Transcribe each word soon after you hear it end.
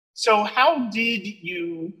So how did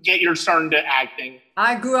you get your start into acting?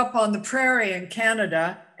 I grew up on the prairie in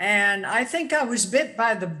Canada, and I think I was bit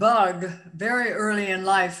by the bug very early in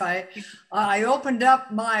life. I opened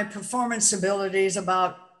up my performance abilities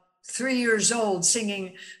about 3 years old,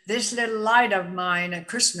 singing "This Little Light of Mine" at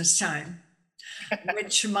Christmas time,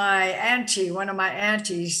 which one of my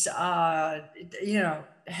aunties,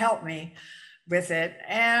 helped me with it.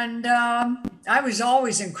 And I was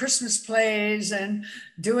always in Christmas plays and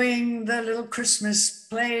doing the little Christmas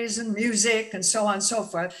plays and music and so on and so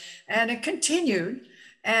forth. And it continued.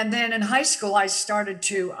 And then in high school, I started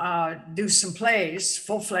to do some plays,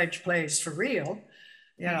 full-fledged plays for real,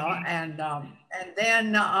 and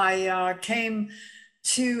then I came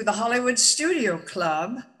to the Hollywood Studio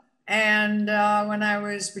Club, and when I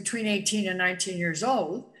was between 18 and 19 years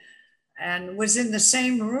old, and was in the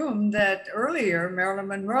same room that earlier Marilyn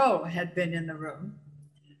Monroe had been in the room.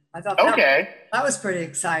 I thought Okay. that was pretty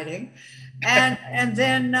exciting. And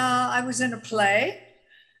then I was in a play,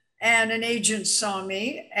 and an agent saw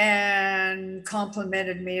me and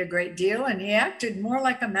complimented me a great deal. And he acted more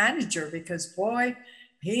like a manager because, boy,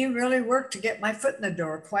 he really worked to get my foot in the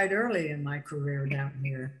door quite early in my career down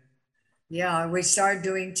here. Yeah, we started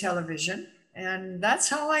doing television, and that's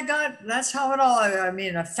how it all, I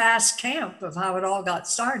mean, a fast camp of how it all got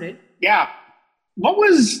started. Yeah. What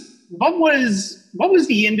was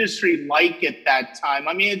the industry like at that time?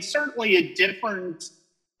 I mean, it's certainly a different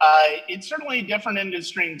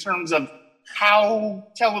industry in terms of how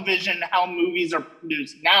movies are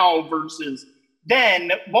produced now versus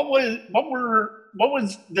then. What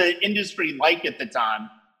was the industry like at the time?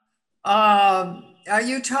 Are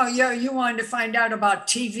you telling you wanted to find out about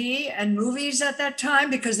TV and movies at that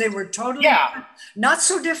time because they were totally Yeah. not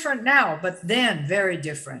so different now, but then very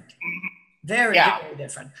different, very Yeah. very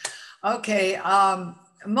different. Okay,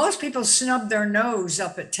 most people snub their nose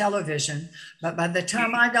up at television, but by the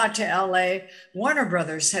time I got to LA, Warner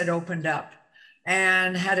Brothers had opened up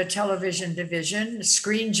and had a television division.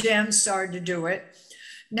 Screen Gems started to do it.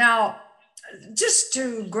 Now, just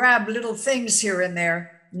to grab little things here and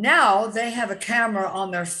there, now they have a camera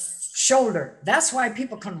on their shoulder. That's why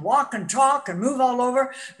people can walk and talk and move all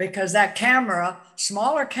over, because that camera,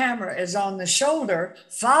 smaller camera, is on the shoulder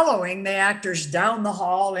following the actors down the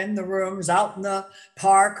hall, in the rooms, out in the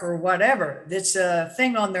park or whatever. It's a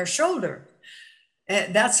thing on their shoulder.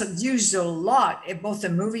 That's used a lot in both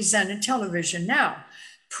in movies and in television now.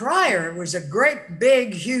 Prior, it was a great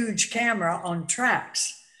big huge camera on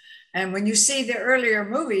tracks. And when you see the earlier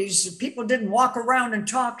movies, people didn't walk around and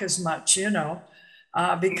talk as much,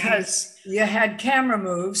 because you had camera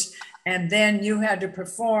moves, and then you had to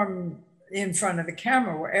perform in front of the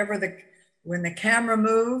camera when the camera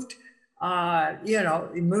moved,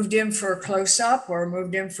 you moved in for a close-up or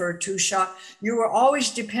moved in for a two-shot. You were always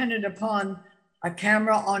dependent upon a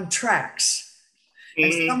camera on tracks.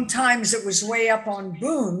 And sometimes it was way up on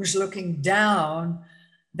booms looking down.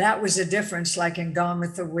 That was a difference, like in Gone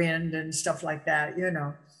with the Wind and stuff like that,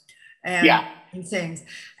 and, Yeah. and things.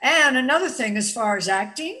 And another thing, as far as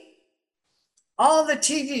acting, all the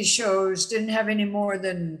TV shows didn't have any more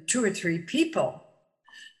than 2 or 3 people.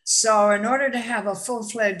 So in order to have a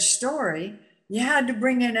full-fledged story, you had to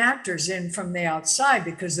bring in actors in from the outside,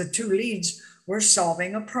 because the two leads were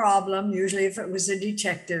solving a problem, usually if it was a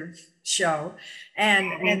detective show.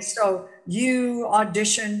 And so you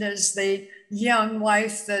auditioned as the young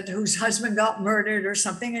wife whose husband got murdered or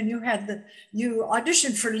something, and you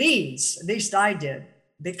auditioned for leads. At least I did,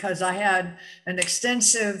 because I had an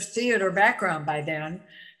extensive theater background by then,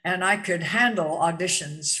 and I could handle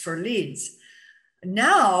auditions for leads.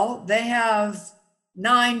 Now they have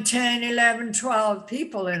 9, 10, 11, 12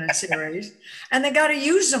 people in a series, and they got to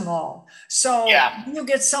use them all. So Yeah. you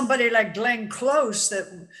get somebody like Glenn Close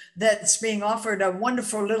that's being offered a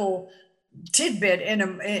wonderful little tidbit in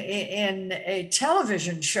a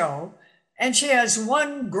television show, and she has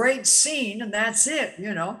one great scene and that's it.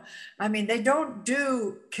 I mean, they don't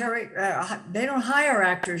they don't hire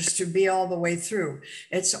actors to be all the way through.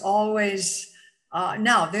 It's always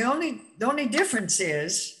now the only difference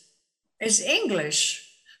is English,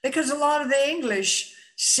 because a lot of the English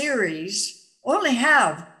series only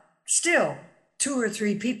have still 2 or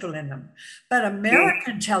 3 people in them, but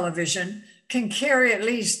American television can carry at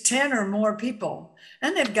least 10 or more people,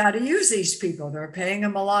 and they've got to use these people. They're paying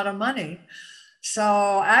them a lot of money.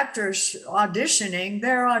 So actors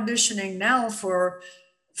they're auditioning now for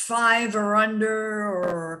 5 or under,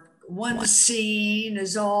 or one scene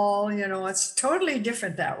is all, it's totally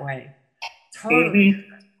different that way. Totally. Mhm.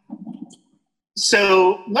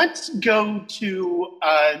 So let's go to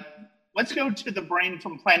the Brain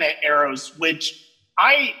from Planet Arrows, which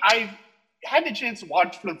I had the chance to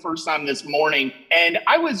watch for the first time this morning, and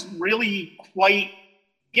I was really quite,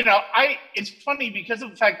 it's funny because of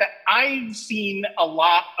the fact that I've seen a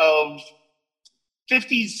lot of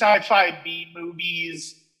 50s sci-fi B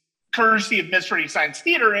movies, courtesy of Mystery Science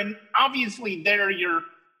Theater, and obviously there you're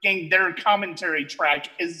getting their commentary track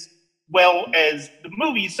as well as the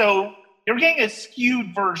movie, so you're getting a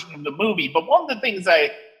skewed version of the movie. But one of the things I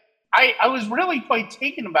was really quite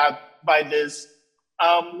taken about by this,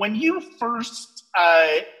 when you first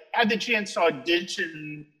had the chance to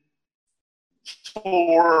audition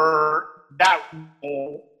for that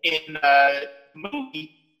role in a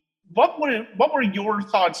movie, what were your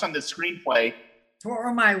thoughts on the screenplay? What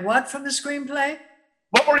were my what from the screenplay?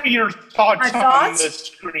 What were your thoughts on the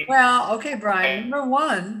screenplay? Well, okay, Brian. Number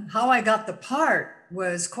one, how I got the part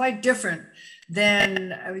was quite different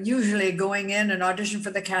than usually going in and audition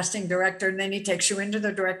for the casting director, and then he takes you into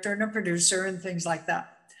the director and a producer and things like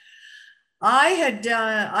that.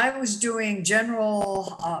 I was doing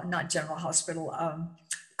not General Hospital,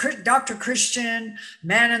 Dr. Christian,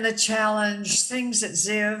 Man in the Challenge, things at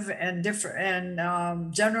Ziv and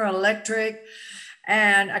General Electric,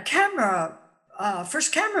 and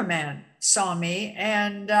first cameraman saw me,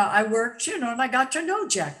 and I worked, and I got to know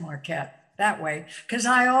Jack Marquette that way, because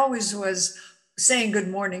I always was saying good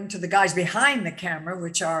morning to the guys behind the camera,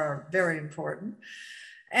 which are very important.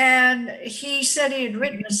 And he said he had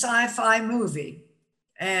written a sci-fi movie,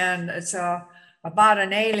 and it's about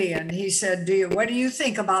an alien. He said, what do you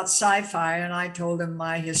think about sci-fi? And I told him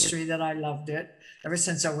my history, that I loved it ever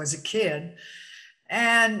since I was a kid.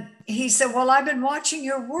 And he said, well, I've been watching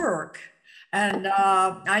your work, and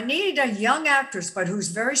I need a young actress, but who's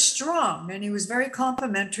very strong. And he was very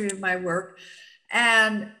complimentary of my work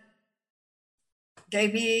and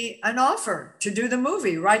gave me an offer to do the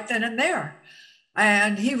movie right then and there.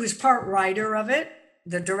 And he was part writer of it.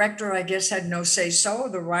 The director, I guess, had no say so.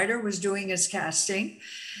 The writer was doing his casting.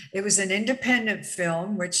 It was an independent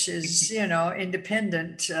film, which is,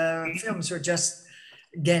 independent films were just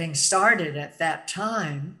getting started at that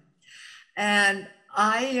time. And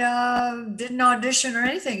I didn't audition or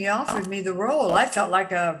anything. He offered me the role. I felt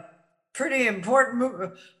like a pretty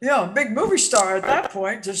important, big movie star at that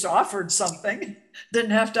point, just offered something,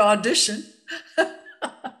 didn't have to audition.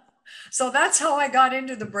 So that's how I got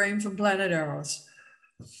into The Brain from Planet Arrows.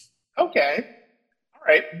 Okay. All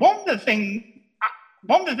right. One of the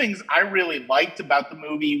things I really liked about the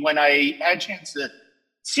movie when I had a chance to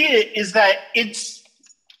see it is that it's,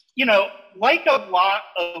 like a lot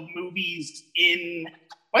of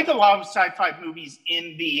sci-fi movies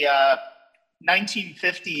in the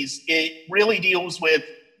 1950s, it really deals with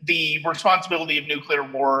the responsibility of nuclear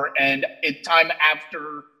war and time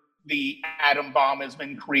after the atom bomb has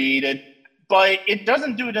been created, but it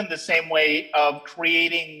doesn't do it in the same way of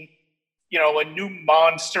creating, a new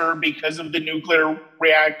monster because of the nuclear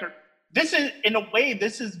reactor. This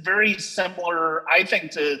is very similar, I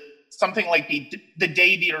think, to something like the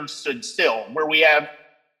Day the Earth Stood Still, where we have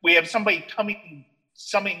somebody coming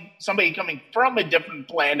from a different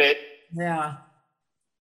planet,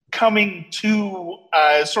 coming to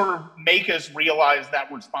sort of make us realize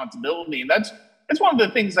that responsibility, and that's one of the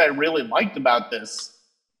things I really liked about this.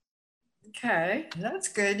 Okay, that's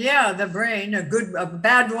good. Yeah, The Brain, a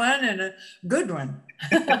bad one and a good one.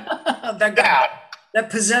 That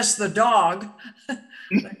possessed the dog.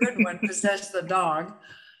 The good one possessed the dog.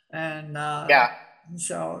 And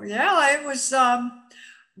so, it was,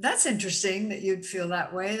 that's interesting that you'd feel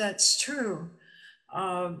that way. That's true.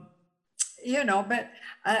 But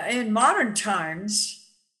in modern times,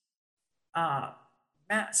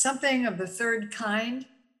 something of the third kind.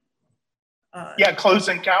 Close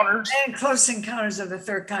Encounters. And Close Encounters of the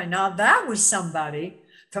Third Kind. Now, that was somebody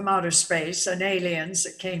from outer space, an aliens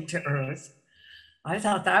that came to Earth. I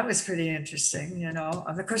thought that was pretty interesting,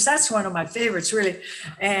 Of course, that's one of my favorites, really.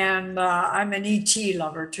 And I'm an E.T.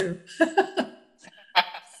 lover, too.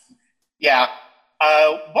 Yeah.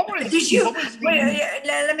 Let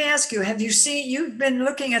me ask you, you've been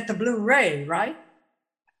looking at the Blu-ray, right?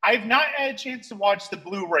 I've not had a chance to watch the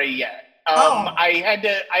Blu-ray yet. I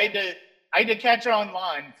had to catch it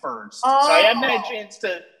online first. So I haven't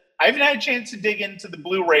had a chance to dig into the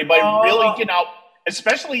Blu-ray, but I really cannot,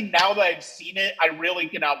 especially now that I've seen it, I really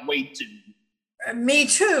cannot wait to. Me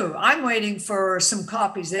too. I'm waiting for some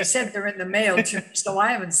copies. They said they're in the mail to me, so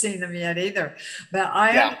I haven't seen them yet either. But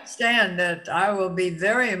I understand that I will be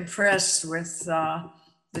very impressed with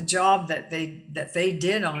the job that they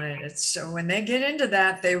did on it. So when they get into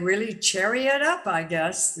that, they really cherry it up, I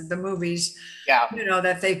guess, the movies,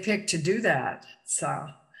 that they picked to do that. So,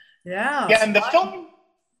 and the film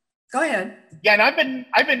Go ahead. Yeah, and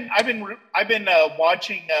I've been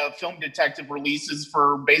watching film detective releases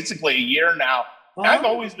for basically a year now. And I've Oh,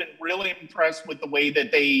 always been really impressed with the way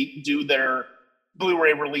that they do their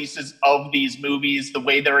Blu-ray releases of these movies, the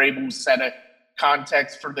way they're able to set a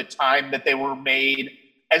context for the time that they were made,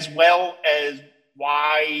 as well as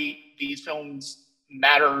why these films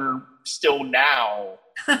matter still now.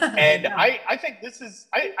 And yeah. I think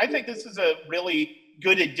I think this is a really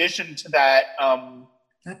good addition to that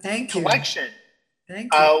Thank you. collection.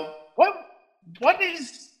 Thank you. What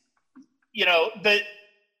is, the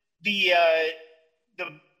the uh, the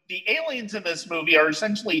the aliens in this movie are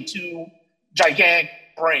essentially two gigantic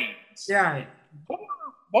brains. Yeah.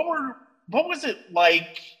 What were what was it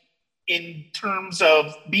like in terms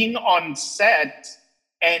of being on set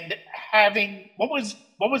and having what was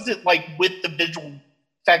it like with the visual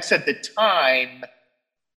effects at the time,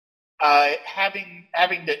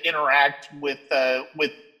 having to interact with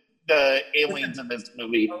the aliens in this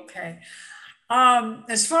movie. Okay.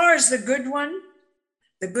 As far as the good one,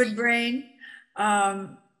 the good brain,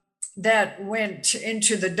 um, that went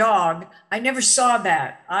into the dog, I never saw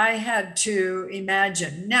that. I had to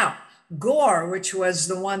imagine. Now, Gore, which was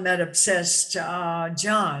the one that obsessed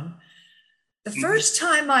John, the Mhm. first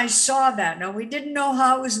time I saw that, now we didn't know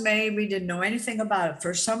how it was made, we didn't know anything about it.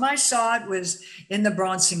 First time I saw it was in the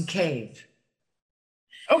Bronson Cave.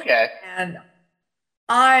 Okay. And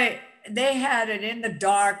I they had it in the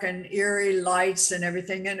dark and eerie lights and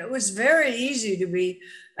everything, and it was very easy to be,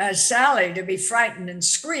 as Sally, to be frightened and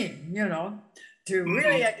scream, to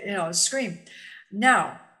really, Hmm. scream.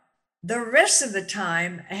 Now, the rest of the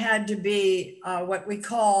time had to be what we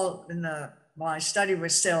call in the I studied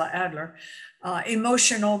with Stella Adler,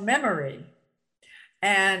 emotional memory.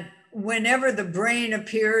 And whenever the brain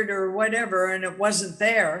appeared or whatever, and it wasn't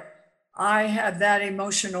there, I had that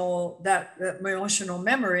emotional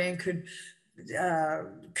memory and could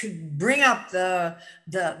bring up the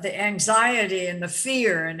anxiety and the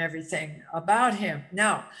fear and everything about him.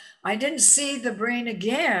 Now, I didn't see the brain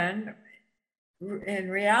again in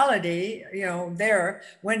reality, there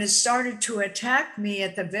when it started to attack me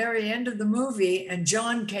at the very end of the movie, and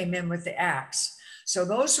John came in with the axe. So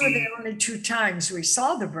those were the only two times we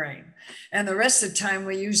saw the brain. And the rest of the time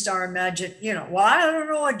we used our imagine, well, I don't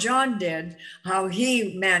know what John did, how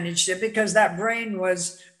he managed it, because that brain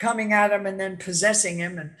was coming at him and then possessing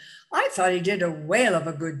him. And I thought he did a whale of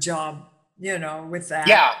a good job, with that.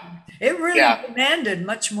 Yeah. It really Yeah. demanded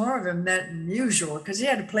much more of him than usual because he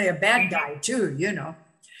had to play a bad Hmm. guy too.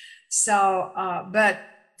 So, but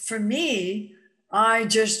for me, I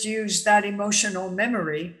just used that emotional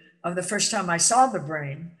memory of the first time I saw the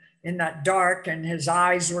brain in that dark and his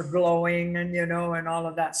eyes were glowing and, and all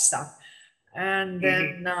of that stuff. And Hmm.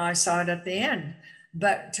 then I saw it at the end.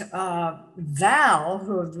 But Val,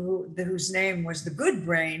 whose name was the good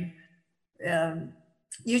brain, um,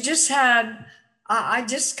 you just had I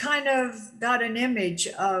just kind of got an image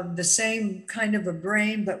of the same kind of a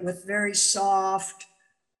brain but with very soft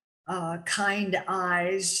kind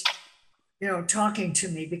eyes, talking to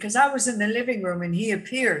me because I was in the living room and he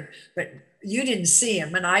appeared, but you didn't see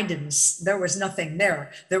him and I didn't. There was nothing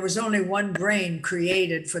there. There was only one brain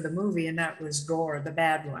created for the movie, and that was Gore, the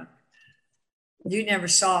bad one. You never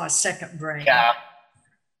saw a second brain. Yeah.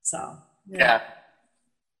 So yeah. Yeah.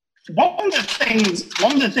 One of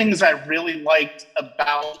the things I really liked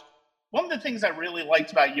about one of the things I really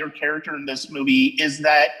liked about your character in this movie is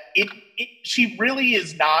that she really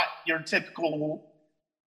is not your typical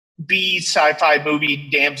B sci-fi movie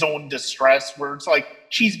damsel in distress where it's like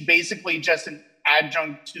she's basically just an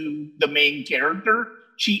adjunct to the main character.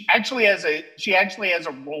 She actually has a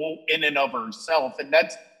role in and of herself, and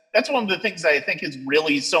that's one of the things that I think is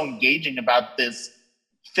really so engaging about this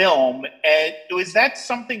film. And was that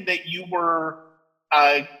something that you were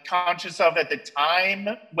conscious of at the time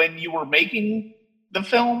when you were making the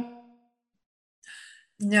film?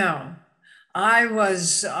 No, I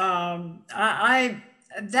was, that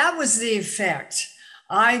was the effect.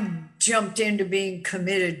 I jumped into being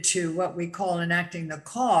committed to what we call enacting the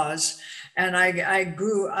cause. And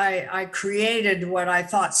I created what I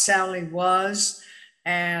thought Sally was.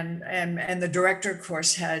 And the director, of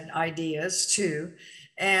course, had ideas too.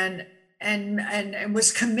 And, and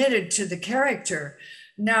was committed to the character.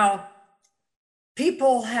 Now,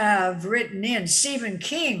 people have written in, Stephen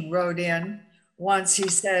King wrote in once, he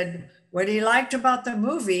said, what he liked about the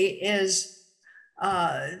movie is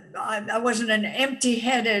I wasn't an empty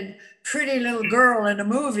headed pretty little girl in a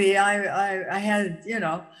movie. I had, you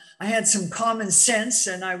know, I had some common sense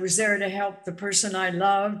and I was there to help the person I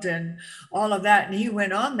loved and all of that. And he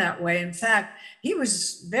went on that way. In fact, he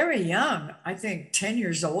was very young, I think 10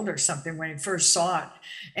 years old or something when he first saw it.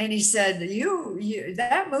 And he said,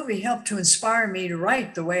 that movie helped to inspire me to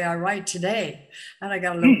write the way I write today. And I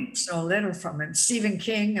got a little personal letter from him. Stephen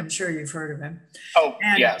King, I'm sure you've heard of him. Oh,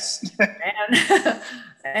 yes.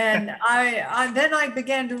 and and then I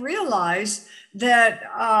began to realize that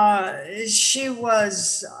she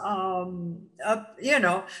was, you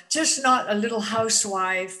know, just not a little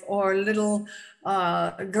housewife or a little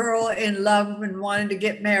girl in love and wanted to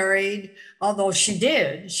get married, although she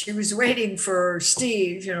did. She was waiting for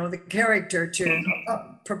Steve, you know, the character, to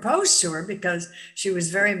propose to her because she was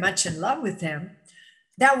very much in love with him.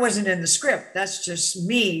 That wasn't in the script. That's just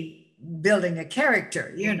me building a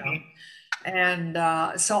character, you know. And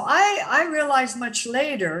so I realized much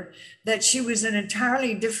later that she was an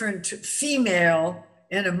entirely different female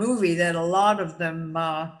in a movie that a lot of them,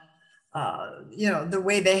 you know, the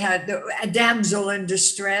way they had a damsel in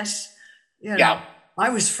distress, you know. Yeah. I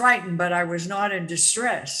was frightened, but I was not in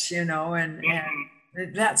distress, you know, and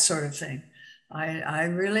that sort of thing. I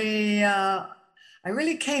really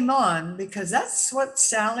came on because that's what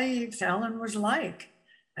Sally Fallon was like.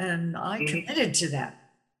 And I committed to that.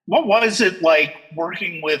 What was it like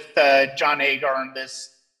working with John Agar in this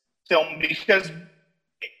film? Because,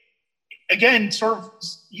 again, sort of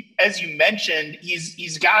as you mentioned, he's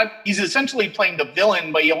essentially playing the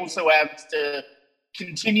villain, but he also has to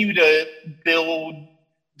continue to build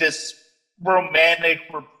this romantic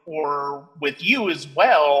rapport with you as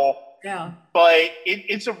well. Yeah. But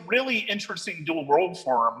it's a really interesting dual role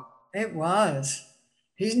for him. It was.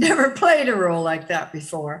 He's never played a role like that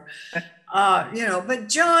before. You know, but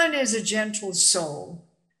John is a gentle soul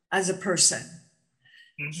as a person.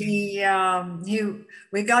 We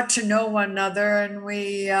got to know one another and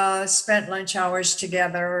we spent lunch hours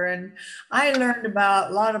together. And I learned a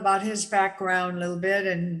lot about his background a little bit,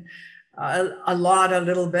 and a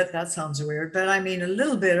little bit, that sounds weird, but I mean a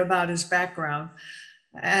little bit about his background.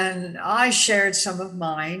 And I shared some of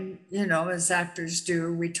mine, you know, as actors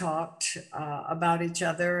do. We talked about each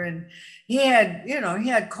other, and he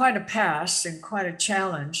had quite a past and quite a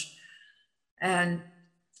challenge. And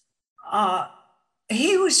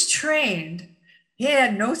he was trained. He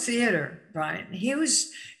had no theater, Brian.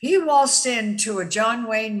 He waltzed into a John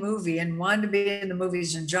Wayne movie and wanted to be in the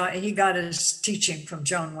movies. And he got his teaching from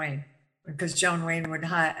John Wayne, because John Wayne would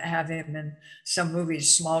have him in some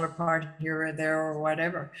movies, smaller part here or there or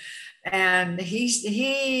whatever. And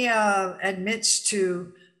he admits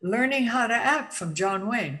to learning how to act from John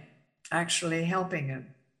Wayne, actually helping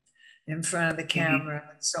him in front of the camera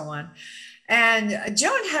and so on. And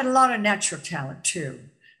John had a lot of natural talent too.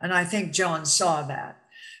 And I think John saw that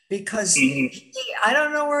because I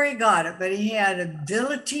don't know where he got it, but he had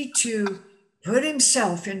ability to put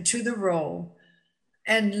himself into the role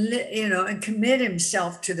and, you know, and commit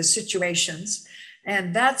himself to the situations.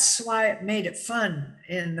 And that's why it made it fun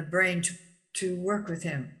in the brain to work with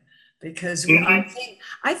him, because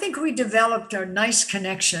I think we developed a nice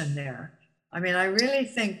connection there. I mean, I really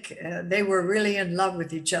think they were really in love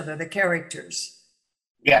with each other, the characters.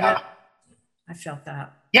 Yeah. I felt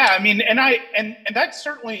that. Yeah, I mean, and that's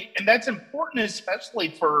certainly, and that's important, especially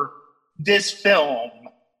for this film,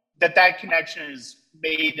 that connection is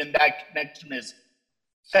made and that connection is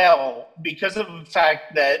felt, because of the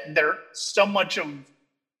fact that there so much of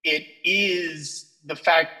it is the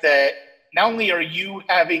fact that not only are you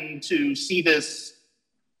having to see this,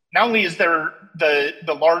 not only is there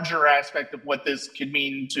the larger aspect of what this could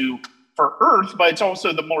mean for Earth, but it's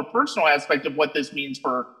also the more personal aspect of what this means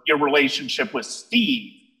for your relationship with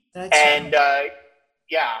Steve.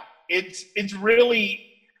 It's really,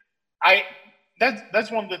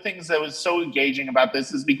 that's one of the things that was so engaging about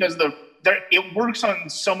this, is because it works on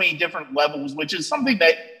so many different levels, which is something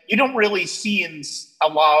that you don't really see in a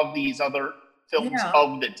lot of these other films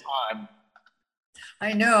of the time.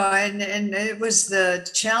 I know, and it was the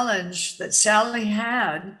challenge that Sally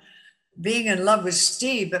had, being in love with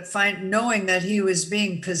Steve, but knowing that he was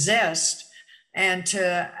being possessed, and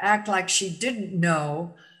to act like she didn't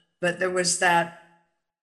know, but there was that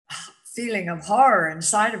feeling of horror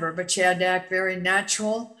inside of her, but she had to act very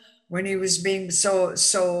natural when he was being so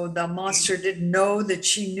the monster didn't know that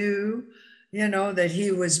she knew, you know, that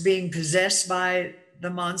he was being possessed by the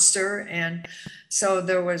monster. And so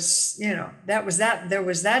there was, you know, there was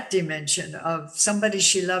that dimension of somebody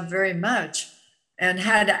she loved very much and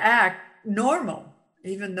had to act normal,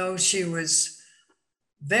 even though she was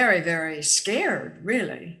very, very scared,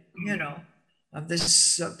 really, you know. of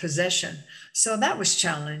this possession. So that was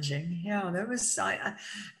challenging. Yeah, there was,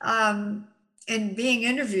 in being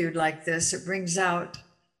interviewed like this, it brings out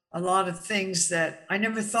a lot of things that I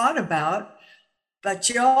never thought about, but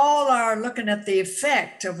you all are looking at the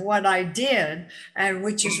effect of what I did, and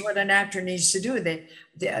which is what an actor needs to do.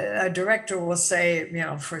 A director will say,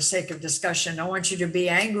 for sake of discussion, I want you to be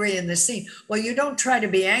angry in the scene. Well, you don't try to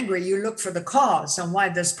be angry. You look for the cause on why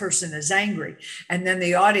this person is angry. And then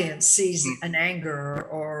the audience sees an anger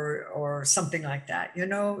or something like that,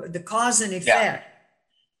 the cause and effect.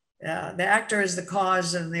 Yeah. The actor is the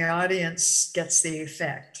cause and the audience gets the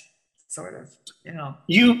effect, sort of,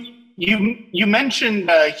 You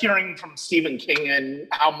mentioned hearing from Stephen King and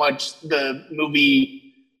how much the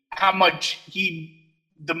movie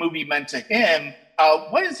meant to him.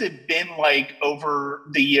 What has it been like over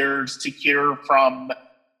the years to hear from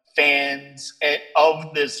fans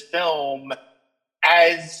of this film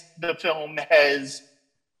as the film has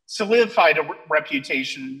solidified a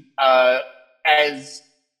reputation as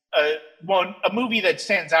a movie that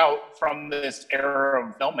stands out from this era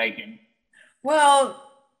of filmmaking? Well,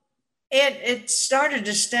 it started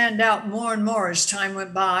to stand out more and more as time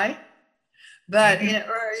went by. But, in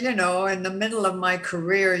the middle of my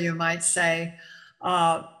career, you might say,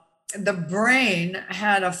 the brain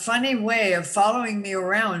had a funny way of following me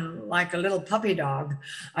around like a little puppy dog.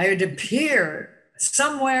 I would appear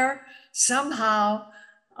somewhere, somehow,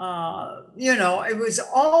 it was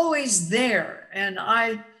always there. And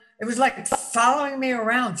it was like following me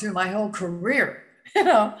around through my whole career,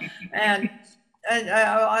 and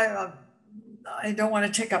I don't want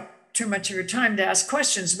to take up too much of your time to ask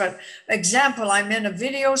questions, but example, I'm in a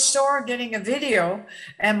video store getting a video,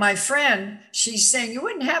 and my friend, she's saying, you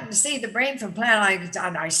wouldn't happen to see The Brain from Planet?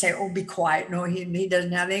 I say, oh, be quiet. No, he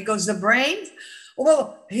doesn't have it. He goes, The Brain?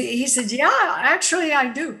 Well, he said, yeah, actually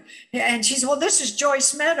I do. And she said, well, this is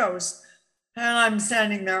Joyce Meadows. And I'm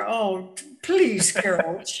standing there, oh, please,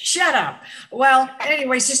 Carol, shut up. Well,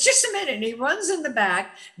 anyway, says, just a minute. And he runs in the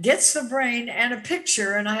back, gets The Brain and a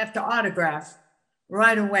picture, and I have to autograph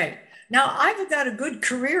right away. Now, I've got a good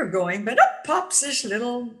career going, but up pops this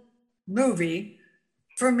little movie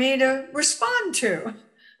for me to respond to.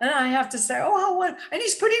 And I have to say, oh, what? And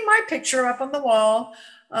he's putting my picture up on the wall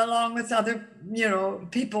along with other,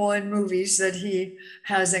 people in movies that he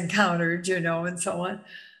has encountered, and so on.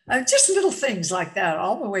 Just little things like that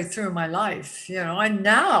all the way through my life, and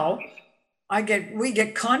now we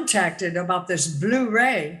get contacted about this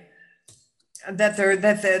Blu-ray that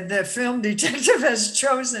the film detective has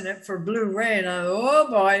chosen it for Blu-ray, and oh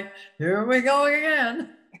boy, here we go again.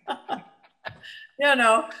 But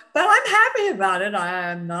I'm happy about it.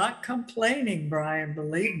 I am not complaining, Brian,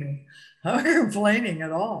 believe me. I'm not complaining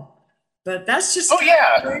at all. But that's just how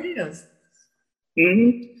it is.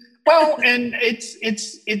 Mm-hmm. Well, and it's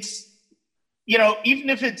even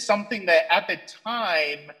if it's something that at the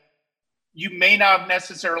time you may not have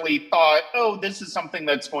necessarily thought, oh, this is something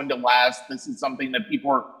that's going to last. This is something that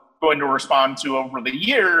people are going to respond to over the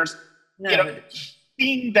years.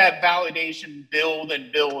 Seeing that validation build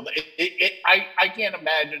and build, I can't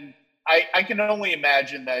imagine. I can only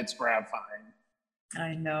imagine that it's gratifying.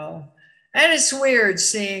 I know. And it's weird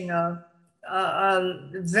seeing a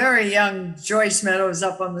very young Joyce Meadows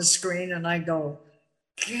up on the screen, and I go,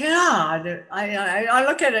 God, I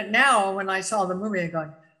look at it now when I saw the movie and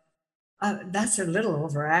going, that's a little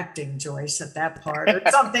overacting, Joyce, at that part.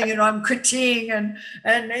 It's something, I'm critiquing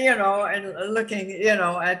and looking,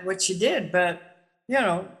 at what she did. But,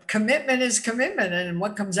 commitment is commitment, and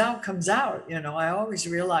what comes out, comes out. I always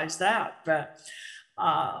realize that. But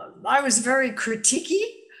I was very critiquey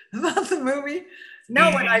about the movie.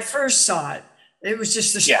 Now, when I first saw it, it was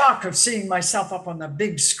just the shock of seeing myself up on the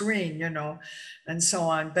big screen, and so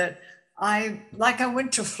on. But I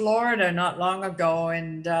went to Florida not long ago,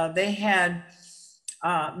 and they had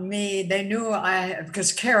me, they knew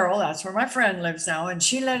because Carol, that's where my friend lives now, and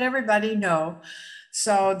she let everybody know.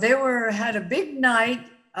 So they had a big night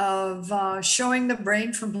of showing The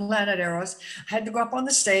Brain from Planet Eros. I had to go up on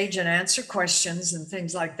the stage and answer questions and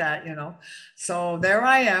things like that, So there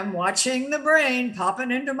I am watching The Brain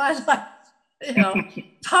popping into my life,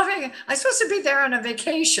 popping. I'm supposed to be there on a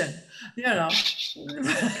vacation,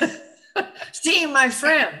 seeing my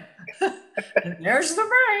friend. And there's The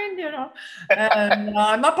Brain, and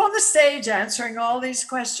I'm up on the stage answering all these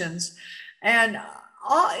questions. And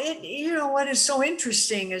what is so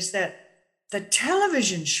interesting is that the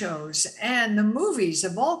television shows and the movies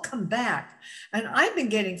have all come back. And I've been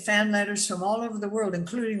getting fan letters from all over the world,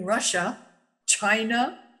 including Russia,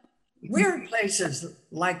 China, weird places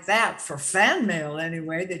like that for fan mail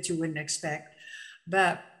anyway, that you wouldn't expect.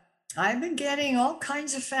 But I've been getting all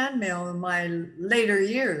kinds of fan mail in my later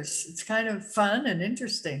years. It's kind of fun and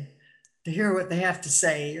interesting to hear what they have to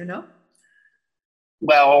say, you know?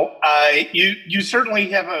 Well, you certainly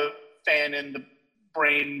have a fan in the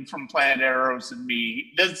brain from Planet Arrows and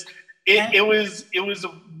me. And, It was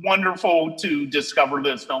wonderful to discover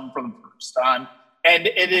this film for the first time, and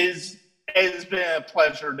it has been a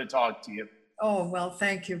pleasure to talk to you. oh, well,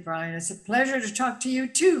 thank you, Brian. It's a pleasure to talk to you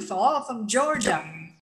too, all from Georgia.